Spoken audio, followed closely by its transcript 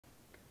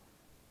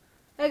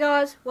Hey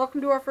guys,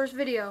 welcome to our first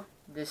video.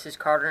 This is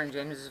Carter and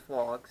James's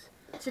vlogs.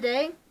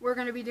 Today, we're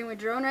going to be doing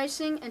drone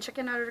racing and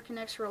checking out our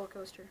K'NEX roller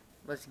coaster.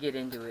 Let's get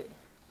into it.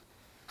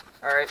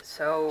 Alright,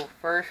 so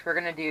first we're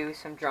going to do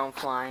some drone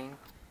flying.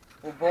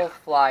 We'll both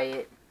fly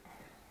it.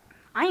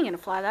 I ain't going to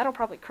fly, that'll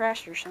probably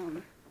crash or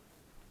something.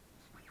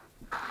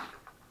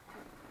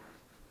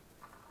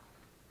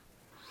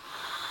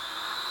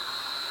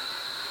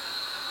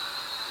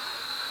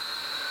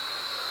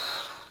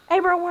 Hey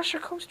bro, watch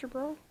your coaster,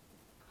 bro.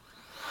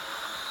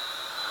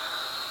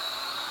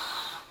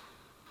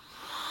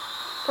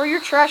 Bro,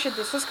 you're trash at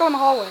this. Let's go in the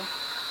hallway.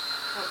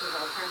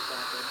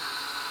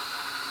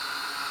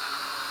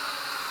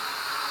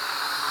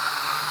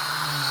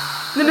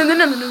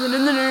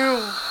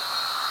 No.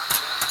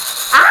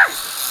 Ah!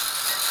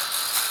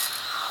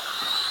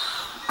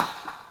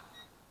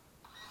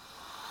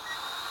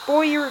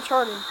 Boy, you're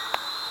retarded.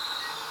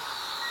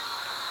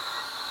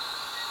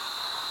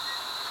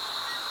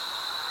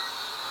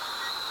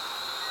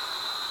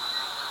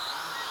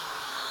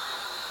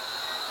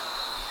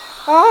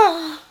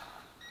 Ah!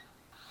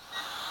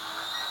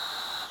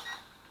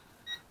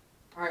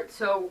 Alright,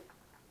 so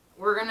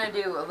we're going to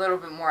do a little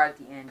bit more at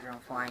the end drone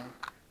flying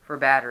for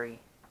battery.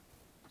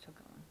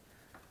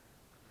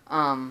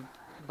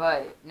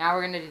 But now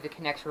we're going to do the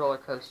K'NEX roller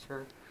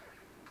coaster.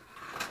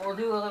 We'll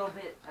do a little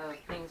bit of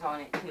things on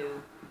it too.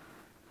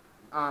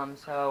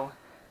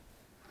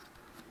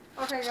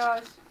 Okay,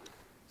 guys.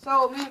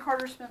 So, me and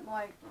Carter spent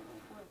like,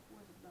 what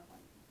was it, about like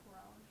 4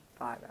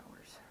 hours? 5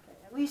 hours. Okay,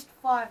 at least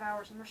 5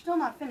 hours, and we're still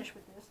not finished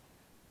with this.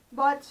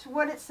 But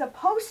what it's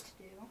supposed to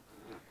do,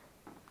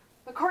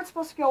 the cart's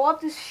supposed to go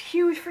up this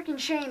huge freaking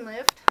chain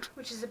lift,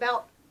 which is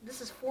about,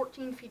 this is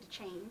 14 feet of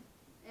chain,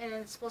 and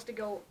it's supposed to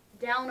go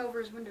down over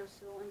his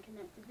windowsill and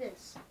connect to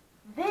this.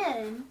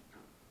 Then,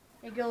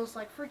 it goes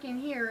like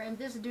freaking here, and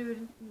this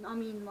dude, I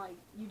mean, like,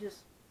 you just,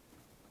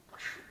 I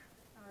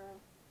don't know.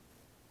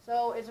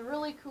 So, it's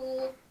really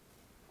cool,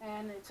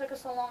 and it took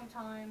us a long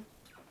time,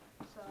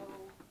 so,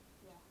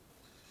 yeah.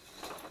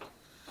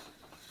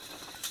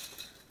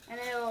 And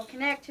it'll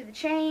connect to the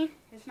chain.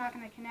 It's not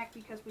going to connect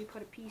because we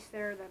put a piece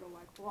there that'll,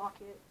 like, block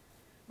it.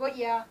 But,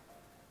 yeah,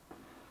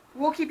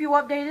 we'll keep you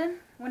updated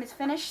when it's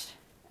finished,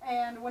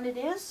 and when it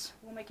is,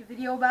 we'll make a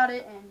video about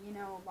it, and, you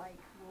know, like,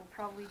 we'll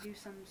probably do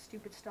some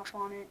stupid stuff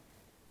on it.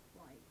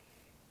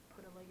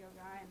 Put a Lego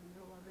guy in the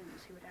middle of it and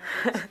see what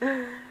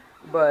happens.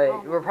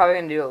 But we're probably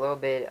going to do a little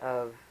bit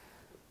of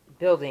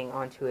building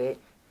onto it.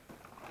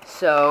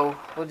 So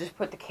we'll just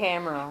put the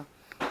camera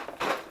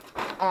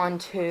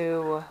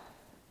onto,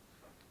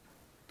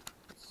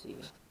 let's see,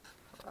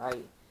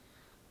 right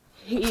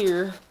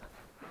here.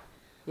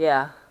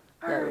 Yeah,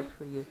 that looks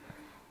pretty good.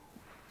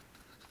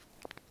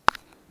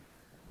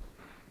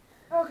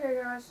 Okay,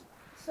 guys.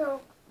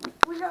 So,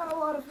 we got a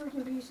lot of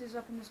freaking pieces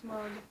up in this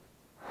mug.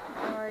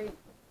 Alright.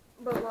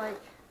 But,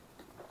 like,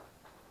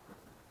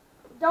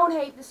 don't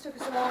hate, this took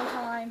us a long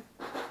time.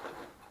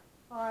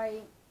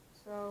 Alright,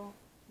 so,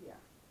 yeah.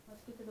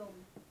 Let's get to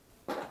building.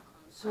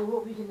 So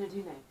what are we going to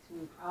do next?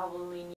 We probably need